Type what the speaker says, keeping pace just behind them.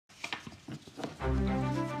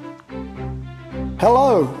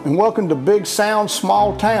Hello, and welcome to Big Sound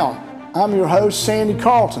Small Town. I'm your host, Sandy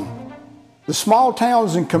Carlton. The small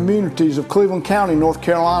towns and communities of Cleveland County, North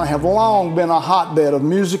Carolina have long been a hotbed of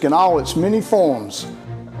music in all its many forms.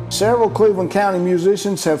 Several Cleveland County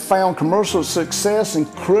musicians have found commercial success and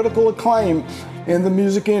critical acclaim in the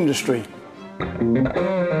music industry.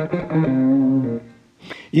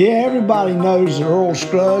 Yeah, everybody knows that Earl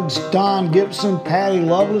Scruggs, Don Gibson, Patty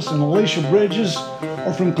Loveless, and Alicia Bridges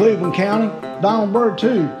are from Cleveland County. Donald Byrd,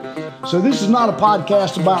 too. So this is not a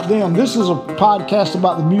podcast about them. This is a podcast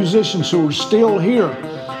about the musicians who are still here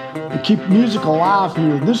to keep music alive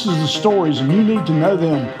here. This is the stories, and you need to know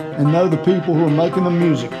them and know the people who are making the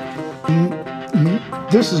music.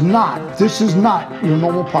 This is not your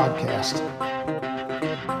normal podcast.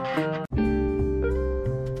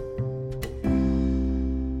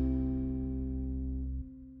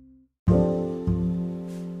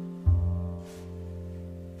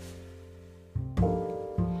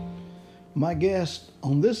 My guest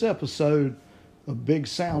on this episode of Big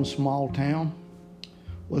Sound Small Town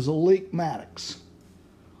was Aleik Maddox.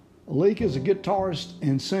 Aleik is a guitarist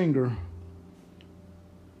and singer,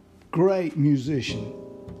 great musician.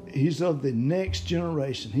 He's of the next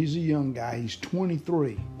generation. He's a young guy. He's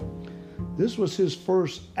 23. This was his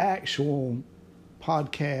first actual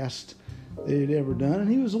podcast that he'd ever done, and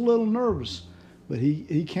he was a little nervous, but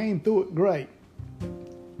he came through it great.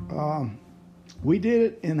 We did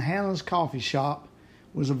it in Hannah's Coffee Shop.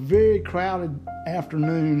 It was a very crowded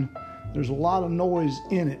afternoon. There's a lot of noise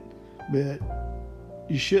in it, but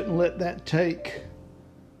you shouldn't let that take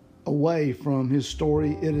away from his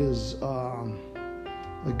story. It is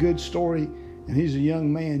a good story, and he's a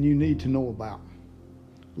young man you need to know about.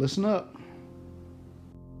 Listen up.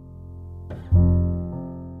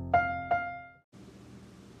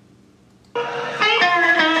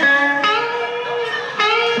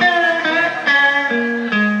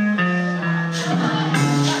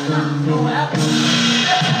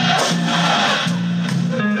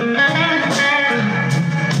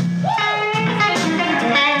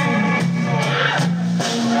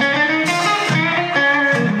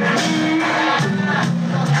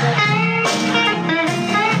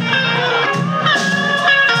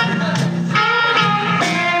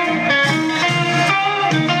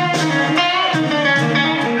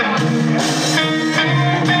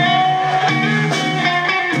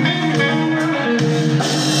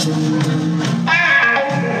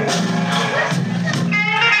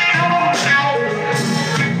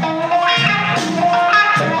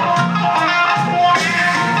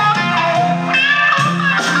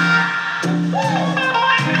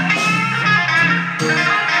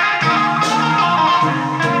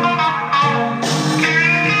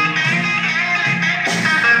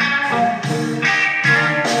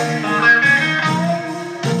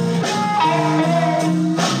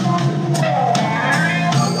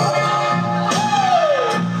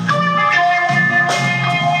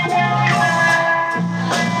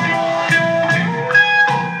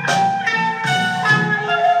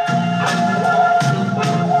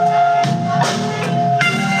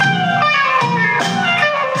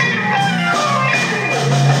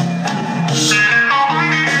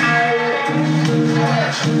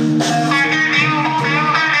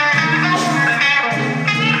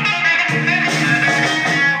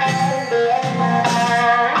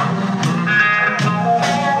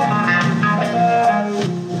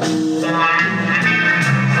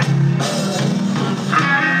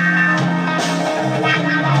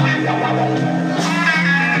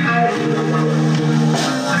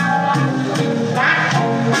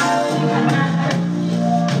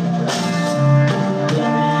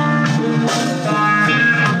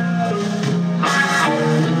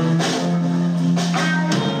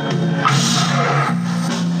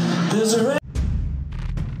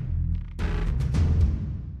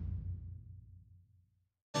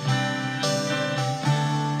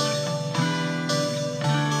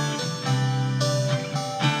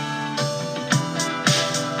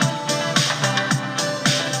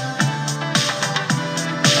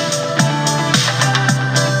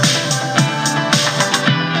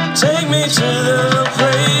 me to the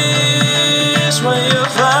place where your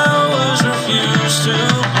flowers refuse to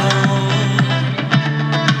bloom.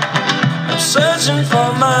 I'm searching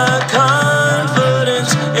for my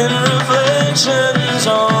confidence in reflections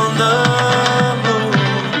on the moon.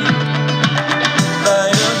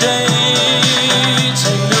 Light of day,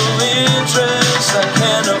 take no interest. I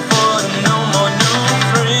can't afford no more new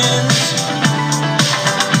friends.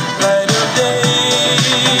 Light of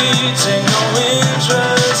day, take no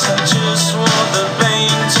interest. I just want the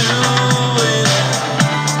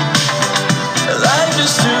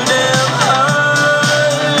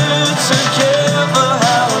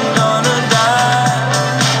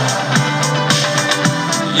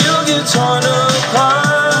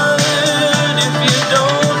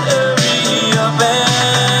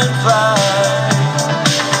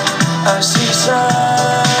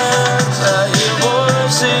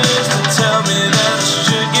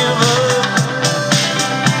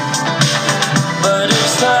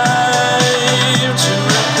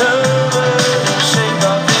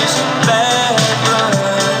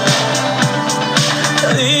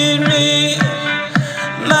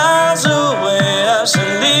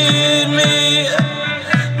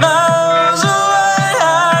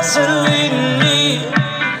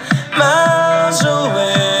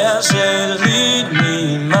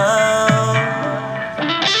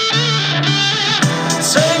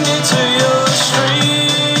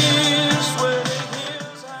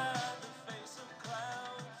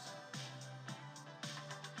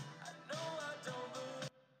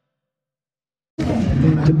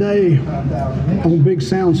today on Big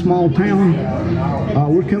Sound Small Town.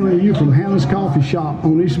 We're coming to you from Hannah's Coffee Shop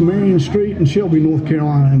on East Marion Street in Shelby, North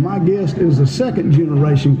Carolina. And my guest is a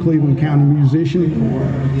second-generation Cleveland County musician.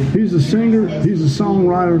 He's a singer, he's a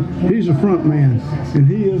songwriter, he's a front man, and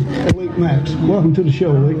he is Aleik Maddox. Welcome to the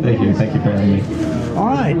show, Aleik. Thank you for having me. All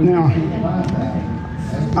right, now,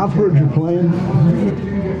 I've heard you playing.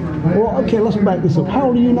 Well, okay, let's back this up. How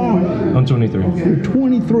old are you now? I'm 23. You're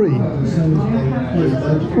 23.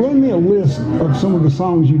 Run me a list of some of the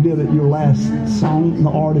songs you did at your last song, the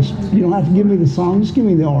artist. You don't have to give me the song, just give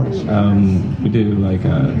me the artist. We do like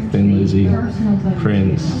Thin Lizzy,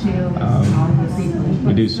 Prince.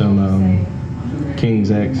 We do some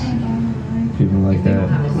King's X, people like that.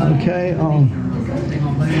 Okay.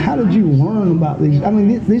 How did you learn about these? I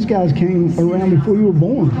mean, these guys came around before you were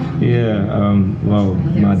born. Yeah, well,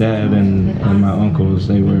 my dad and my uncles,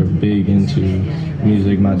 they were big into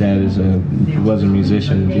music. My dad was a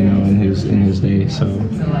musician, you know, in his day. So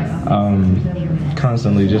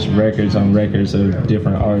constantly just records on records of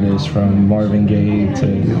different artists, from Marvin Gaye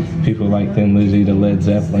to people like Thin Lizzy to Led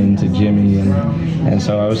Zeppelin to Jimmy, and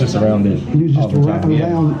so I was just around it. You just all the time.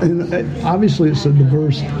 around, and obviously it's a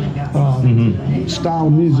diverse style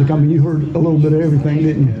of music. I mean, you heard a little bit of everything,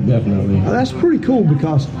 didn't you? Definitely. That's pretty cool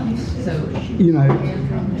because, you know,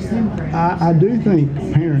 I do think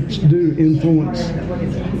parents do influence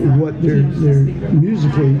what they're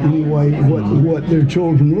musically anyway, what their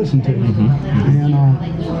children listen to, and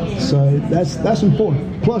so that's important.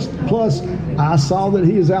 Plus, I saw that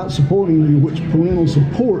he is out supporting you, which parental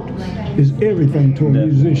support is everything to a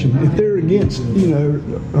musician. If they're against, you know,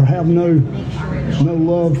 or have no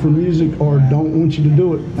love for music or don't want you to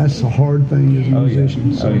do it, that's a hard thing as a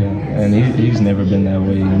musician. Yeah. So. Oh yeah, and he's never been that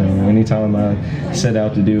way. You know, anytime I set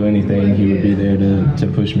out to do anything, he would be there to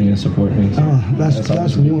push me and support me. So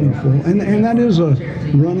that's wonderful, and that is a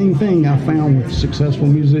running thing I found with successful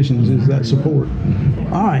musicians, is that support.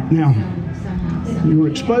 All right, now you were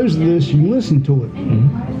exposed to this, you listened to it,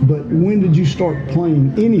 but when did you start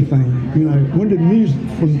playing anything? You know, when did music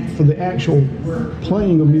for the actual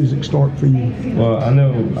playing of music start for you? Well, I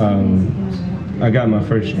know I got my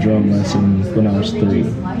first drum lesson when I was 3.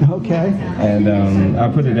 Okay. And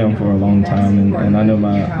I put it down for a long time, and I know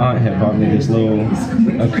my aunt had bought me this little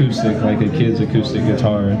acoustic, like a kid's acoustic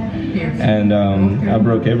guitar, and I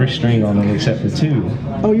broke every string on it except for 2.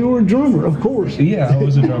 Oh, you were a drummer, of course. Yeah, I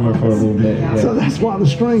was a drummer for a little bit. Yeah. So that's why the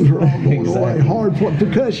strings are all going away. Hard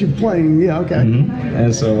percussion playing, yeah, okay.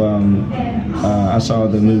 And so I saw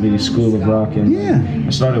the movie School of Rock, and I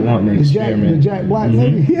started wanting to experiment. The Jack Black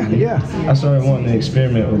movie? Yeah. I started wanting to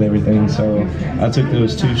experiment with everything, so I took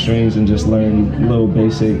those 2 strings and just learned little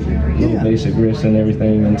basic riffs and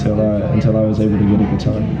everything until I was able to get a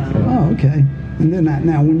guitar. Yeah. Oh, okay. And then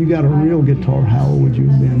now, when you got a real guitar, how old would you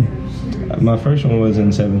have been? My first one was in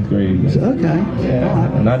 7th grade. Okay.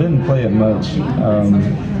 Yeah, and I didn't play it much.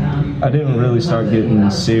 I didn't really start getting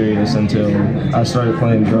serious until I started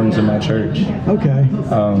playing drums in my church. Okay.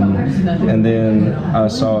 And then I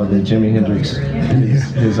saw the Jimi Hendrix,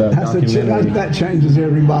 his documentary. That changes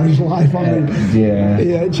everybody's life. I mean, yeah,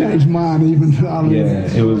 it changed mine even.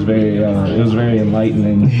 It was very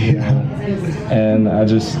enlightening. Yeah. You know? And I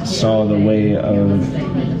just saw the way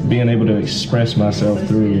of being able to express myself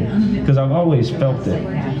through, because I've always felt it,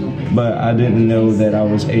 but I didn't know that I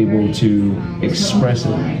was able to express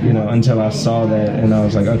it, you know, until I saw that, and I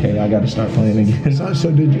was like, okay, I got to start playing again.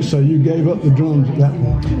 So you gave up the drums at that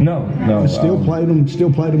point? No. Still played them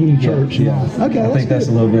in the church. Yeah. Okay. I think that's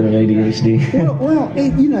a little bit of ADHD. well,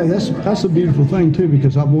 you know, that's a beautiful thing too,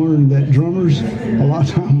 because I've learned that drummers a lot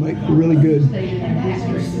of times make really good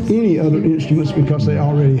any other instruments because they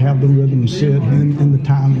already have the rhythm set and the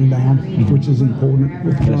timing down, which is important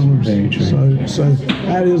with drummers. That's very true. So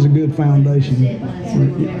that is a good foundation.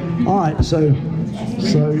 All right, so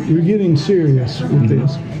you're getting serious with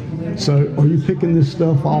this. So are you picking this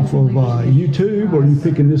stuff off of YouTube, or are you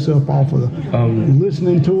picking this up off of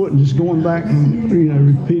listening to it and just going back and, you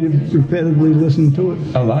know, repetitively listening to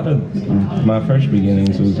it? A lot of my first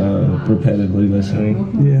beginnings was repetitively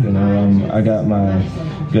listening. Yeah. You know, I got my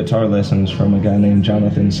guitar lessons from a guy named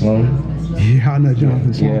Jonathan Sloan. Yeah, I know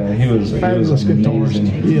Jonathan Sloan. Yeah, he was fabulous amazing.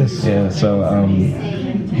 Guitarist. Yes. Yeah, so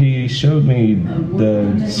he showed me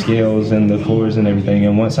the scales and the chords and everything,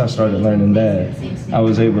 and once I started learning that, I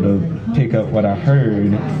was able to pick up what I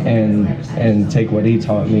heard and take what he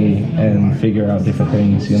taught me and figure out different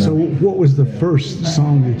things. You know. So, what was the first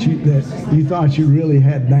song that you thought you really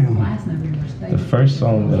had down? The first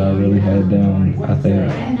song that I really had down,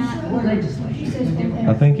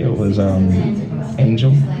 I think it was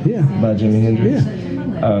Angel by Jimi Hendrix. Yeah.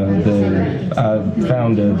 I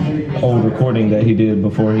found an old recording that he did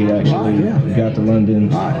before he actually got to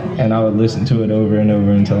London, and I would listen to it over and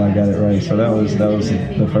over until I got it right. So that was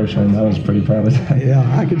the first one. I was pretty proud of that.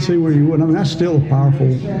 Yeah, I could see where you would. I mean, that's still a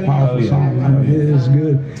powerful song. I mean, it is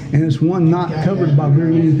good, and it's one not covered by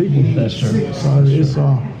very many people. That's true. So it's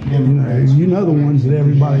you know the ones that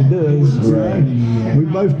everybody does. Right.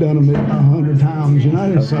 We've both done them 100 times, you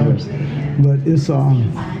know. So, but it's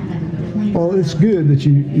well, it's good that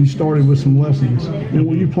you started with some lessons. And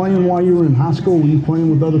were you playing while you were in high school? Were you playing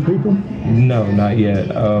with other people? No, not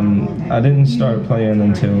yet. I didn't start playing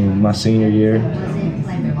until my senior year.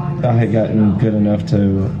 I had gotten good enough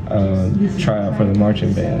to try out for the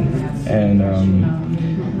marching band, and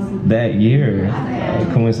that year,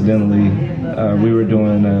 coincidentally, we were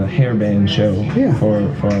doing a hair band show for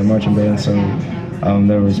our marching band. So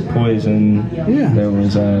there was Poison, there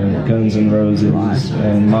was Guns N' Roses,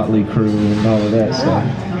 and Motley Crue, and all of that stuff.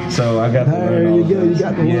 So I got to learn all you go. You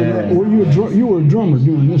got to learn that. Were you were a drummer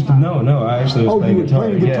during this time? No, I actually was playing guitar.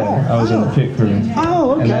 Yeah, I was in the pit crew.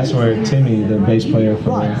 Oh, okay. And that's where Timmy, the bass player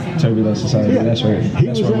for Turbulent Society, that's where he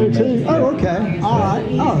was where there we too. met. Oh, okay. All right.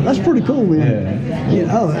 Oh, that's pretty cool, man.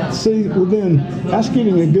 Yeah. See, well then, that's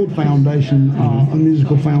getting a good foundation, a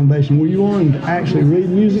musical foundation. Were you learning to actually read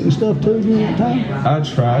music and stuff too during that time? I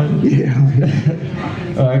tried. Yeah.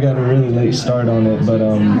 I got a really late start on it, but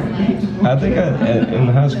I think in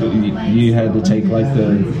high school you had to take like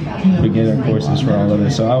the beginner courses for all of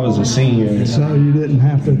it. So I was a senior. So you didn't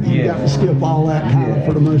have to. You got to skip all that kind of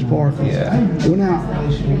for the most part. Yeah. Well, now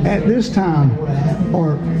at this time,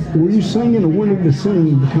 were you singing, or when did the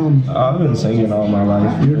singing become? I've been singing all my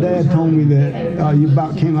life. Your dad told me that you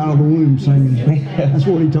about came out of the womb singing. That's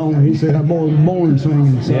what he told me. He said I was born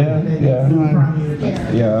singing. So, yeah,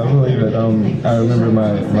 I believe it. I remember my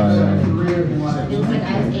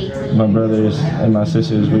brothers and my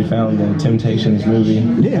sisters, we found the Temptations movie.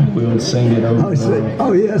 Yeah. We would sing it over and over.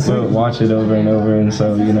 Oh, yes. We would watch it over and over, and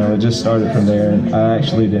so, it just started from there. I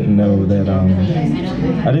actually didn't know that,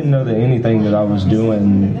 anything that I was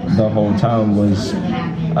doing the whole time was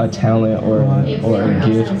a talent or a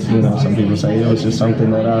gift. Some people say it was just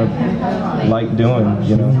something that I liked doing. I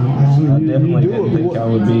definitely didn't think I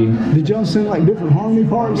would be. Did y'all sing like different harmony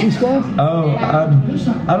parts and stuff? Oh,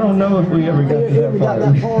 I don't know if we ever got to that part. Got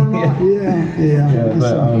that far or not? Yeah.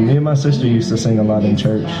 But me and my sister used to sing a lot in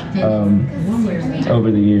church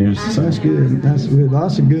over the years. So that's good. That's good.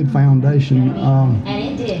 That's a good foundation.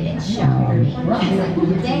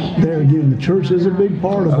 There again, the church is a big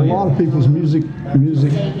part of a lot of people's music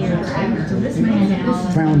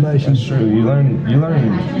foundation. That's true. You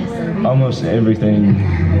learn almost everything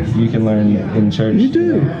you can learn in church. You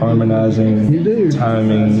do. Harmonizing, you do.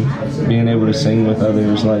 Timing, being able to sing with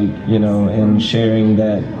others, and sharing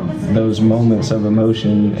those moments of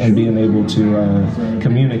emotion and being able to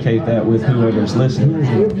communicate that with whoever's listening.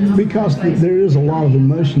 Because there is a lot of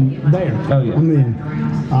emotion there. Oh, yeah. I mean,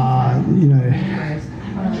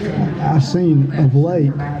 I've seen of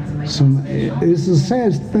late it's a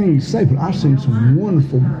sad thing to say, but I've seen some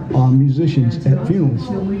wonderful musicians at funerals.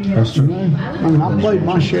 That's true. I mean, I played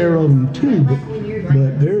my share of them too, but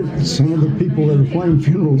there's some of the people that are playing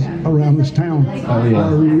funerals around this town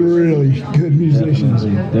are really good musicians.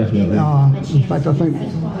 Definitely. In fact, I think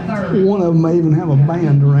one of them may even have a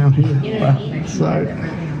band around here. So.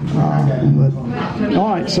 All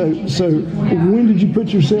right. So when did you put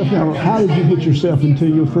yourself out? How did you put yourself into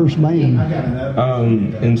your first band?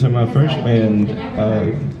 Into my first band,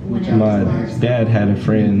 my dad had a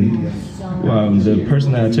friend. The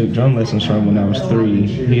person that I took drum lessons from when I was 3,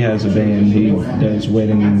 he has a band. He does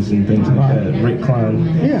weddings and things like that. Rick Klein.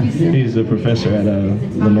 Yeah. He's a professor at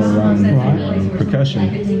Lamar Ryan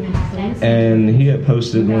Percussion. And he had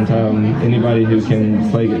posted one time, anybody who can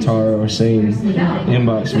play guitar or sing,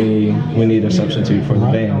 inbox me, we need a substitute for the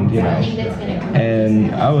band,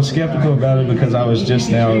 And I was skeptical about it because I was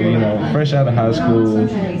just now, fresh out of high school.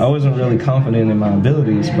 I wasn't really confident in my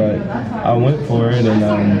abilities, but I went for it,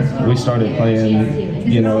 and we started playing.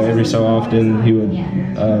 Every so often he would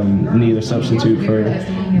need a substitute for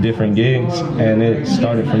different gigs, and it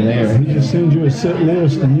started from there. He just sends you a set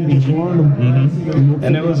list, and you just learn them. Mm-hmm.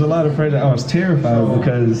 And it was a lot of pressure. I was terrified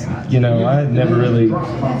because, I had never really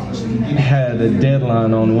had a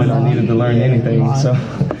deadline on when I needed to learn anything. So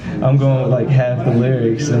I'm going with like half the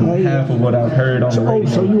lyrics and half of what I've heard on the radio.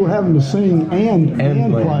 So you were having to sing and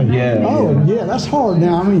play. Yeah. Oh, yeah, that's hard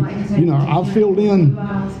now. I mean, I've filled in.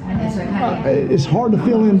 It's hard to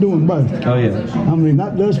fill in doing both. Oh yeah. I mean,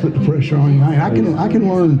 that does put the pressure on you. I can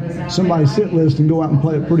learn somebody's set list and go out and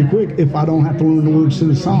play it pretty quick if I don't have to learn the words to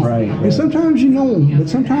the song. Right. And sometimes you know them, but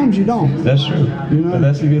sometimes you don't. That's true. But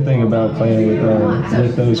that's the good thing about playing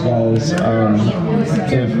with those guys.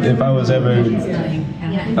 If I was ever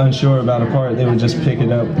unsure about a part, they would just pick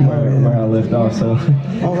it up where I left off. So.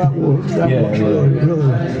 Oh, that works. That works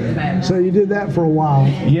really. So you did that for a while.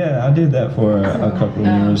 Yeah, I did that for a couple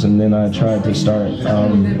of years, and then I tried to start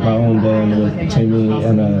my own band with Timmy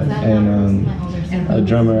and a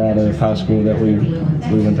drummer out of high school that we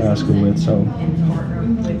went to high school with. So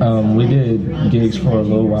we did gigs for a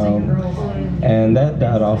little while. And that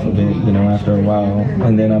died off a bit, after a while.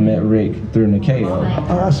 And then I met Rick through Nikeo.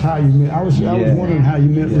 Oh, that's how you met. I was wondering how you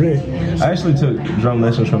met Rick. I actually took drum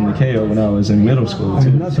lessons from Nikeo when I was in middle school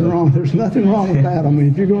too. There's nothing wrong with that. I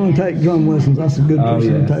mean, if you're going to take drum lessons, that's a good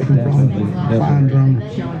person to take them from. Fine drummer.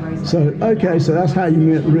 So that's how you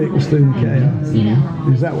met Rick, was through Nikeo.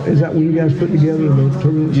 Mm-hmm. Is that when you guys put together the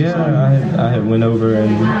Turbulence Society? Yeah, I had went over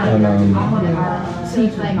and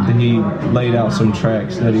he laid out some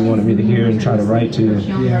tracks that he wanted me to hear and try to write to,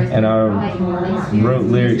 and I wrote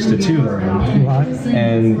lyrics to 2 of them,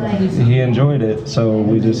 and he enjoyed it, so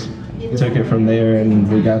we just took it from there, and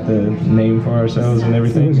we got the name for ourselves and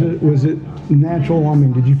everything. Was it natural? I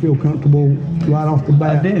mean, did you feel comfortable right off the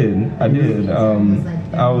bat? I did.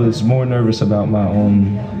 I was more nervous about my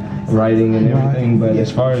own writing and everything, but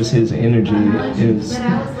as far as his energy,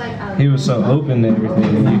 he was so open to everything,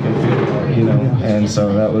 and you can feel it, and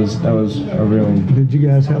so that was a real. Did you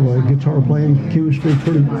guys have a guitar playing chemistry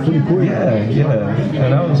pretty quick? Yeah,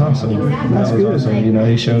 and that was awesome. That's good. Awesome.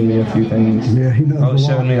 He showed me a few things. Yeah, he knows. He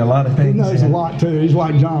showed me a lot of things. He knows a lot too. He's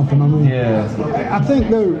like Jonathan. I mean, yeah. I think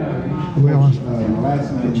though. Well,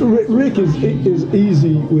 Rick is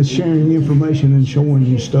easy with sharing information and showing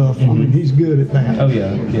you stuff. I mean, he's good at that. Oh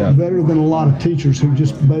yeah. Better than a lot of teachers who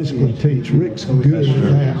just basically teach. Rick's good at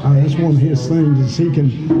that. I mean, that's one of his things is he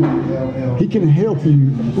can help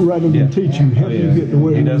you rather than teach you. Help you get to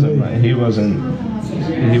where he doesn't. He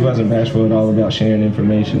wasn't bashful at all about sharing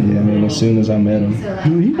information. I mean, as soon as I met him, I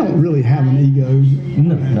mean, he don't really have an ego.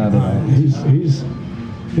 No, not at all.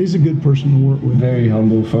 He's a good person to work with. Very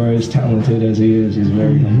humble. For as talented as he is, he's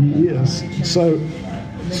very humble. He is. So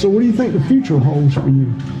what do you think the future holds for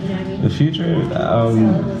you? The future,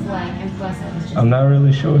 I'm not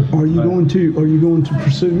really sure. Are you going to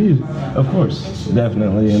pursue music? Of course,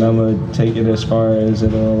 definitely, and I'm gonna take it as far as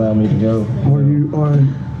it'll allow me to go.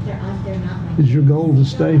 Is your goal to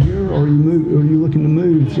stay here, or are you looking to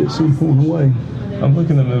move at some point away? I'm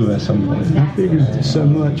looking to move at some point. I figured so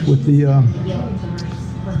much with the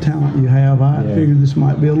talent you have. I figured this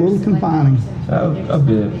might be a little confining. A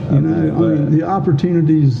bit. I mean, the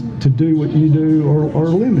opportunities to do what you do are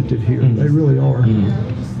limited here. Mm-hmm. They really are.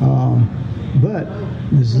 Mm-hmm. But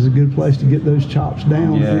this is a good place to get those chops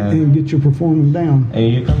down and get your performing down.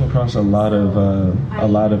 And you come across a lot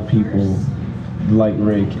of people like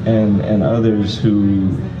Rick and others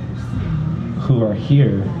who are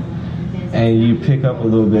here, and you pick up a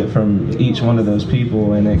little bit from each one of those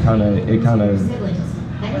people, and it kind of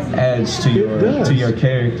adds to your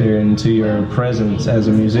character and to your presence as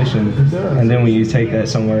a musician. And then when you take that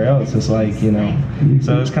somewhere else, it's like,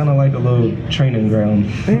 so it's kind of like a little training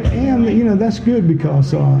ground. And that's good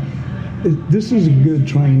because this is a good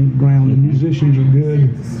training ground. The musicians are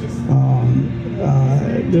good.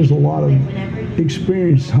 There's a lot of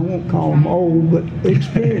experienced, I won't call them old, but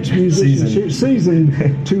experienced musicians,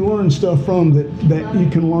 seasoned to learn stuff from that you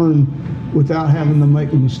can learn without having to make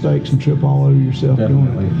the mistakes and trip all over yourself.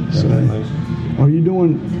 Definitely. Are you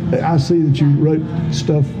doing, I see that you wrote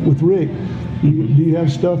stuff with Rick. Do you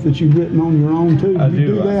have stuff that you've written on your own too? I do. You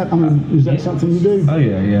do that? I mean, is that something you do? Oh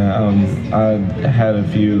yeah. I had a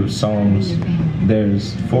few songs.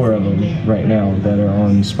 There's 4 of them right now that are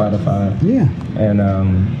on Spotify. Yeah. And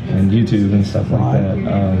YouTube and stuff like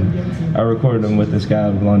that. I recorded them with this guy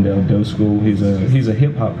of Lawndale Doe School. He's a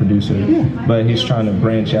hip hop producer. Yeah. But he's trying to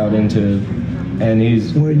branch out into. And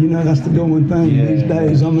he's that's the going thing these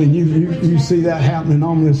days. I mean, you see that happening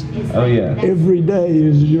almost every day.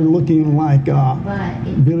 Is you're looking like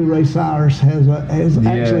Billy Ray Cyrus has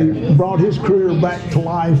actually brought his career back to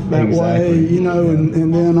life that way.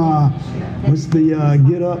 And then what's the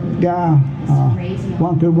Get Up guy?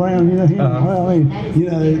 Blanco Brown, you know him? Well, I mean, you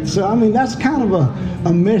know, so I mean, that's kind of a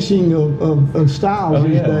meshing of styles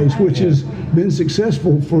these days, which has been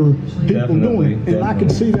successful for people doing it. And I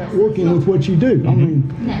could see that working with what you do. I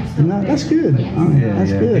mean, and that's good. I mean,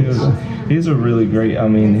 that's good. He's a really great, I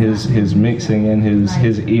mean, his mixing and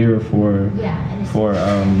his ear for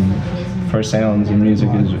sounds and music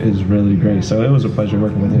is really great. So it was a pleasure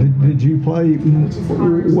working with him. Did you play?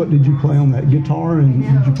 What did you play on that guitar? And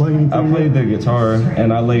did you play anything? I played the guitar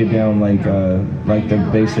and I laid down like the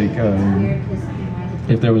basic.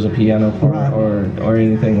 If there was a piano part or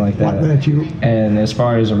anything like that. And as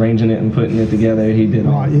far as arranging it and putting it together, he did.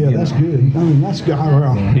 That's good. I mean, that's good.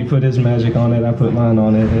 He put his magic on it. I put mine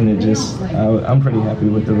on it, and it just. I'm pretty happy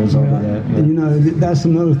with the result of that. Yeah. You know, that's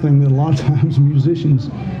another thing that a lot of times musicians.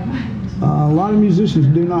 A lot of musicians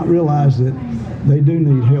do not realize that they do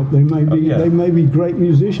need help. They may be great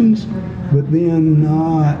musicians, but then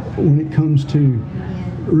when it comes to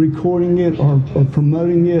recording it or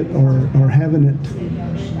promoting it or having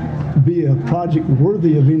it be a project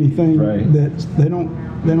worthy of anything, that they don't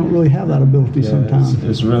really have that ability sometimes.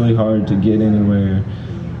 It's really hard to get anywhere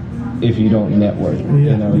if you don't network.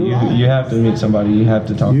 You have to meet somebody. You have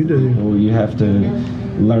to talk to people. You have to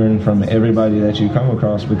learn from everybody that you come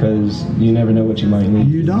across because you never know what you might need.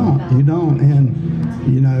 You don't. And,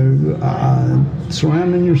 you know,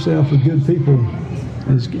 surrounding yourself with good people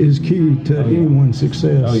is key to anyone's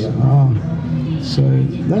success. So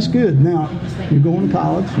that's good. Now, you're going to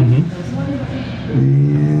college.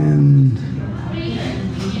 And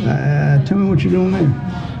tell me what you're doing there.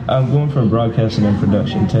 I'm going for broadcasting and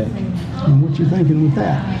production tech. And what you thinking with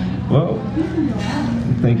that? Well,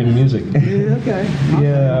 thinking music. Okay.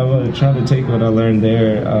 I want to try to take what I learned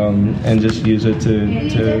there and just use it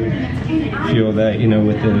to fuel that, you know,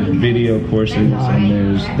 with the video courses and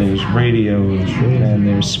there's radio and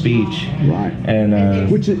there's speech. And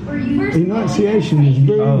which enunciation is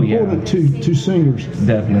very important to singers.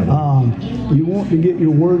 Definitely. You want to get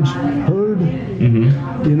your words heard.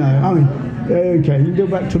 You know, I mean, okay, you go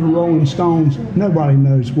back to the Rolling Stones. Nobody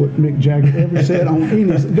knows what Mick Jagger ever said on any,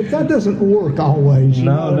 but that doesn't work always.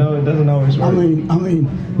 No, it doesn't always work. I mean,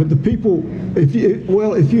 but the people, if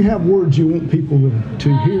you have words you want people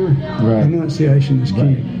to hear, enunciation is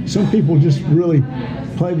key. Some people just really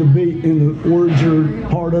play the beat and the words are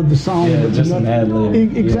part of the song. Yeah, just an ad-lib.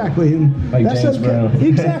 Exactly, and like that's James Brown.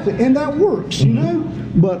 Exactly, and that works, you know.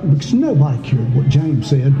 But because nobody cared what James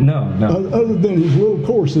said. No. Other than his little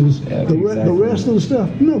courses, the rest of the stuff,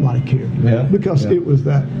 nobody cared. Because it was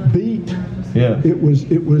that beat. It was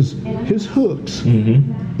his hooks.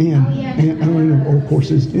 And I mean, of course,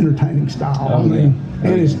 his entertaining style.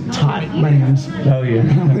 And his tight bands.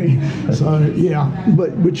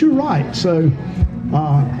 But you're right. So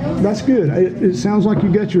that's good. It sounds like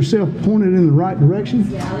you got yourself pointed in the right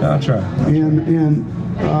direction. I'll try. And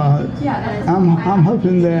I'm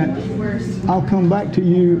hoping that I'll come back to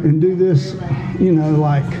you and do this, you know,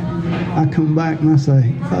 like I come back and I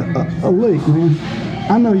say, Aleik, man,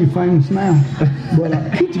 I know you're famous now, but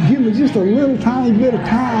could you give me just a little tiny bit of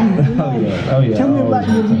time? You know? Tell me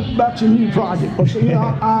about your new project. Or, you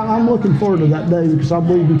know, I'm looking forward to that day because I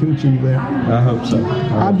believe we can achieve that. I hope so.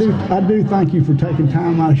 I do thank you for taking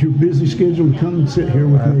time out of your busy schedule to come and sit here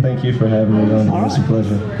with me. Thank you for having me on. It's a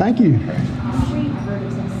pleasure. Thank you.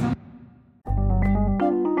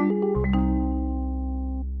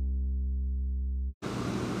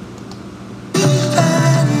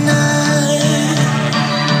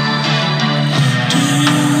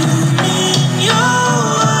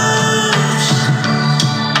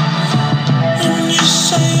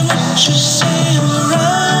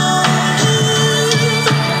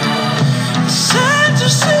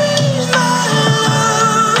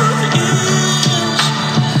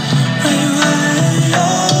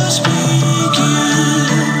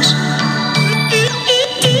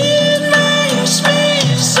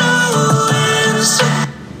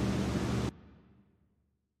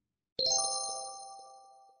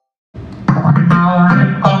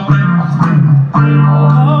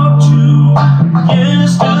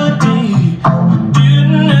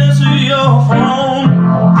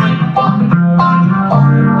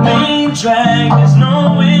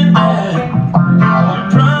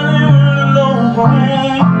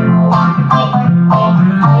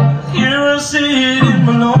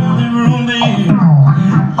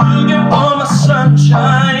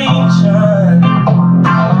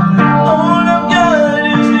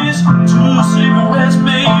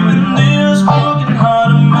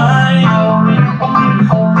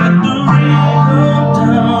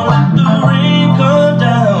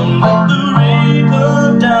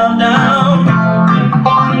 Down, down.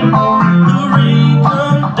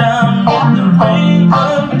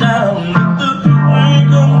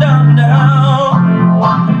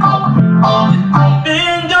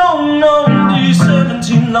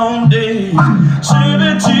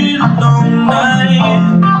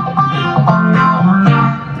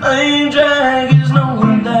 like is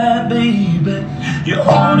knowing that, baby, you're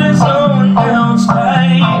holding someone else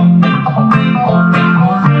tight. I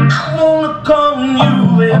wanna call on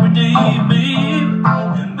you every day, babe,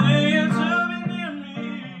 and beg you to be near me.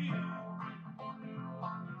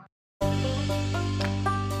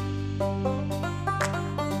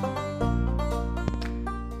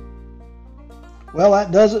 Well,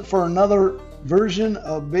 that does it for another version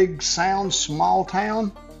of Big Sound Small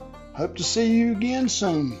Town. Hope to see you again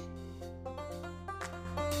soon.